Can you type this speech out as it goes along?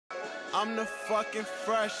I'm the fucking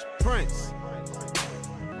Fresh Prince.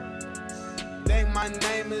 My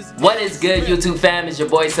name is what is good, YouTube fam? It's your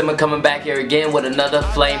boy Simba coming back here again with another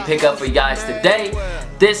flame pickup for you guys today.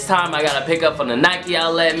 This time I got a pickup from the Nike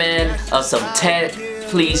outlet, man, of some Tech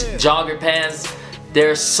Fleece jogger pants.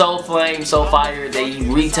 They're so flame, so fire. They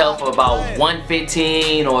retail for about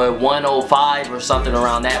 $115 or $105 or something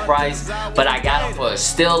around that price. But I got them for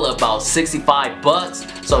still about 65 bucks.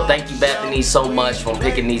 So thank you, Bethany, so much for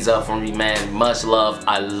picking these up for me, man. Much love.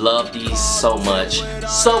 I love these so much.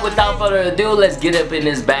 So without further ado, let's get up in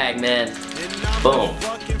this bag, man. Boom.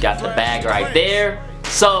 Got the bag right there.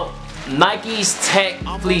 So Nike's Tech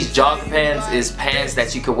Fleece jogger pants is pants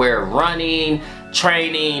that you could wear running,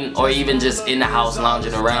 training, or even just in the house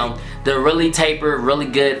lounging around. They're really tapered, really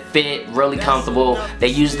good fit, really comfortable. They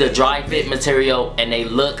use the dry fit material and they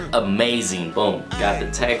look amazing. Boom, got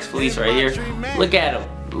the Tech Fleece right here. Look at them.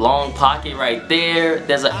 Long pocket right there.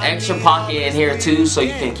 There's an extra pocket in here too, so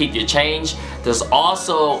you can keep your change. There's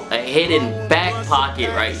also a hidden back pocket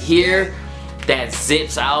right here that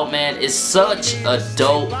zips out, man. It's such a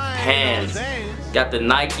dope pants. Got the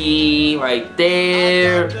Nike right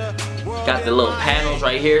there. Got the little panels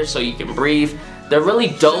right here so you can breathe. They're really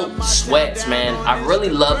dope sweats, man. I really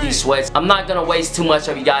love these sweats. I'm not gonna waste too much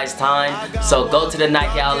of you guys' time, so go to the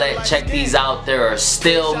Nike outlet, check these out. They're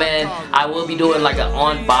still, man. I will be doing like an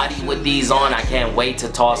on body with these on. I can't wait to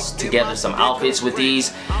toss together some outfits with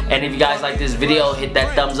these. And if you guys like this video, hit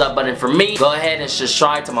that thumbs up button for me. Go ahead and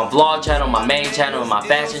subscribe to my vlog channel, my main channel, and my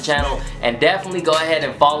fashion channel. And definitely go ahead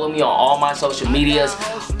and follow me on all my social medias.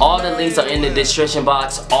 All the links are in the description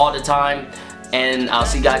box all the time. And I'll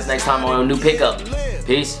see you guys next time on a new pickup.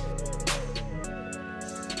 Peace.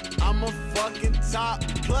 I'm a fucking top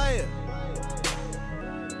player.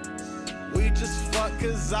 We just fuck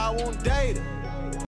cause I won't date her.